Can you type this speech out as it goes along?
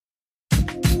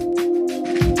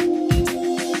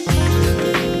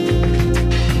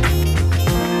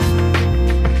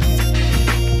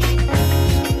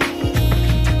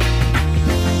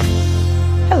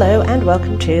Hello and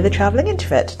welcome to The Traveling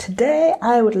Introvert. Today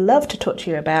I would love to talk to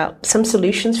you about some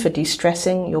solutions for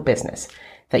de-stressing your business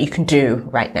that you can do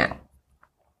right now.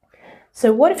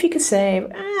 So what if you could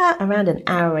save around an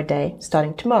hour a day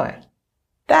starting tomorrow?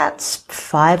 That's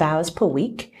 5 hours per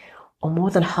week or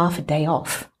more than half a day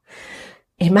off.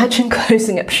 Imagine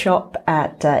closing up shop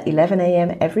at 11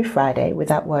 a.m. every Friday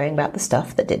without worrying about the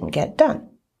stuff that didn't get done.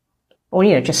 Or,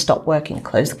 just stop working,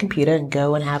 close the computer and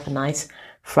go and have a nice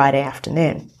Friday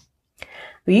afternoon.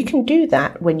 Well, you can do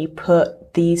that when you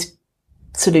put these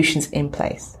solutions in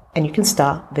place, and you can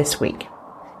start this week.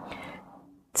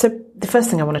 So the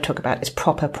first thing I want to talk about is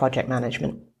proper project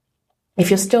management. If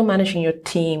you're still managing your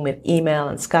team with email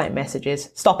and Skype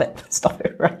messages, stop it. Stop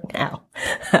it right now.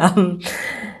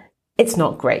 It's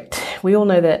not great. We all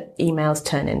know that emails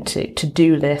turn into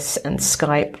to-do lists, and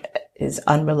Skype is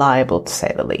unreliable, to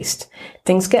say the least.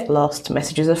 Things get lost,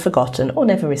 messages are forgotten or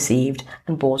never received,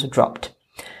 and balls are dropped.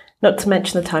 Not to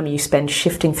mention the time you spend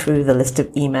shifting through the list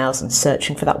of emails and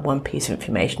searching for that one piece of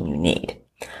information you need.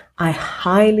 I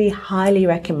highly, highly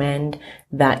recommend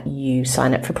that you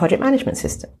sign up for a project management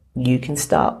system. You can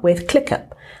start with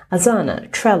ClickUp, Asana,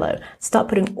 Trello. Start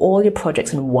putting all your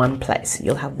projects in one place.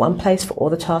 You'll have one place for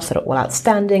all the tasks that are all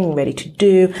outstanding, ready to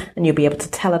do, and you'll be able to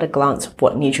tell at a glance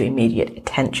what needs your immediate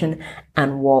attention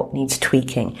and what needs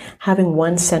tweaking. Having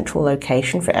one central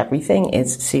location for everything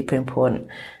is super important.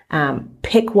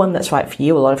 Pick one that's right for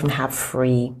you. A lot of them have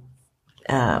free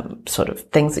sort of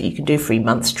things that you can do, 3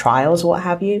 months trials, what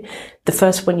have you. The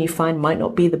first one you find might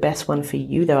not be the best one for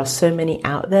you. There are so many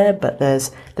out there, but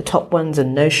there's the top ones are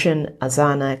Notion,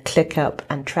 Asana, ClickUp,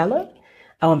 and Trello.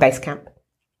 Oh, and Basecamp.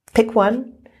 Pick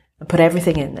one and put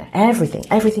everything in there. Everything.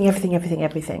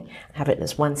 Have it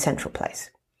as one central place.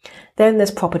 Then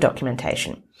there's proper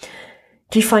documentation.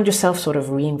 Do you find yourself sort of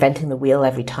reinventing the wheel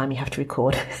every time you have to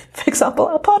record, for example,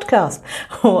 a podcast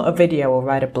or a video or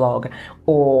write a blog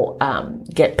or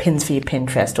get pins for your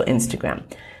Pinterest or Instagram?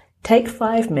 Take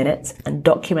 5 minutes and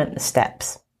document the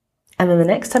steps. And then the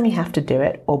next time you have to do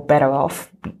it, or better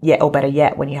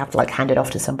yet, when you have to hand it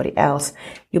off to somebody else,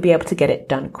 you'll be able to get it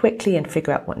done quickly and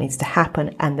figure out what needs to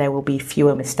happen, and there will be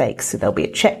fewer mistakes. So there'll be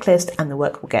a checklist and the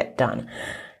work will get done.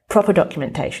 Proper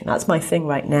documentation. That's my thing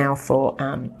right now for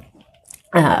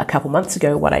a couple months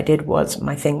ago. What I did was,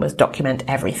 my thing was document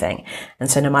everything.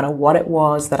 And so no matter what it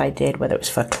was that I did, whether it was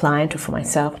for a client or for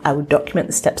myself, I would document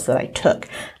the steps that I took.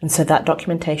 And so that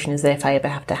documentation is there if I ever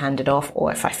have to hand it off,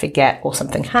 or if I forget or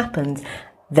something happens,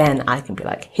 then I can be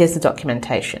like, here's the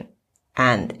documentation.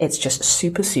 And it's just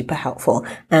super, super helpful.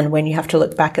 And when you have to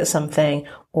look back at something,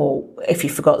 or if you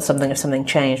forgot something or something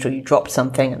changed, or you dropped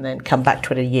something and then come back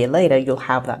to it a year later, you'll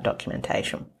have that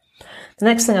documentation. The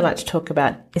next thing I'd like to talk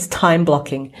about is time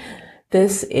blocking.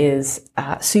 This is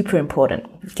super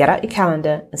important. Get out your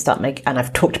calendar and and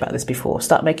I've talked about this before,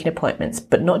 start making appointments,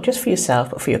 but not just for yourself,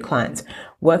 but for your clients.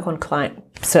 Work on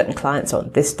certain clients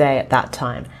on this day at that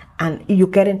time. And you'll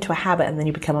get into a habit, and then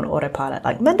you become on autopilot.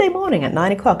 Like Monday morning at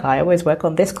 9 o'clock, I always work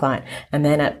on this client. And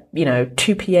then at,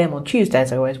 2 p.m. on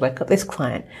Tuesdays, I always work on this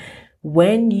client.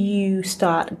 When you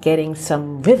start getting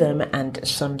some rhythm and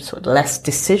some sort of less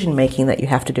decision making that you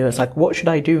have to do, it's like, what should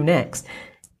I do next?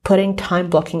 Putting time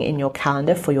blocking in your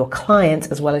calendar for your clients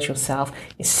as well as yourself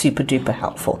is super duper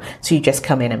helpful. So you just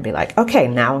come in and be like, okay,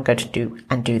 now I'm going to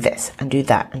do this and do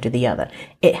that and do the other.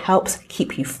 It helps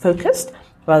keep you focused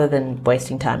rather than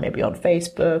wasting time maybe on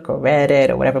Facebook or Reddit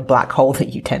or whatever black hole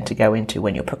that you tend to go into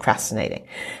when you're procrastinating.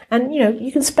 And,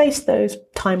 you can space those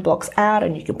time blocks out,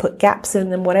 and you can put gaps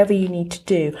in them, whatever you need to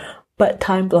do. But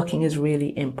time blocking is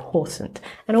really important.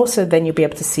 And also then you'll be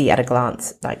able to see at a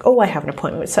glance, like, oh, I have an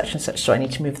appointment with such and such, so I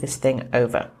need to move this thing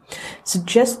over. So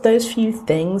just those few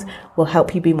things will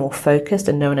help you be more focused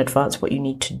and know in advance what you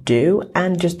need to do.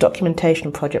 And just documentation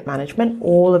and project management,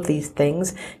 all of these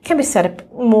things can be set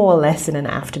up more or less in an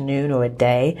afternoon or a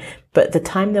day. But the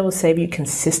time they will save you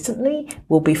consistently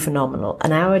will be phenomenal.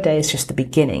 An hour a day is just the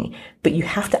beginning, but you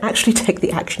have to actually take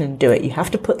the action and do it. You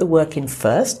have to put the work in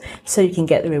first so you can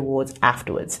get the rewards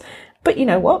afterwards. But you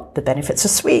know what? The benefits are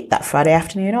sweet. That Friday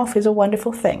afternoon off is a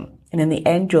wonderful thing. And in the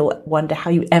end, you'll wonder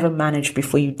how you ever managed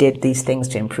before you did these things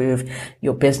to improve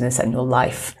your business and your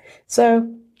life.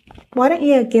 So why don't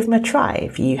you give them a try?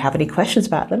 If you have any questions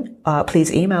about them,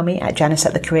 please email me at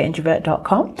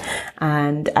janice@thecareerintrovert.com.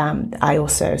 And I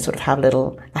also sort of have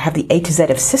I have the A to Z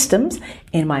of systems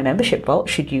in my membership vault.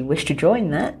 Should you wish to join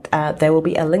that, there will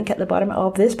be a link at the bottom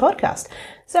of this podcast.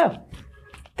 So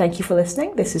thank you for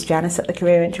listening. This is Janice at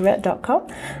thecareerintrovert.com.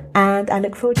 And I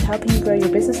look forward to helping you grow your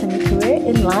business and your career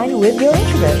in line with your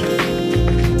introversion.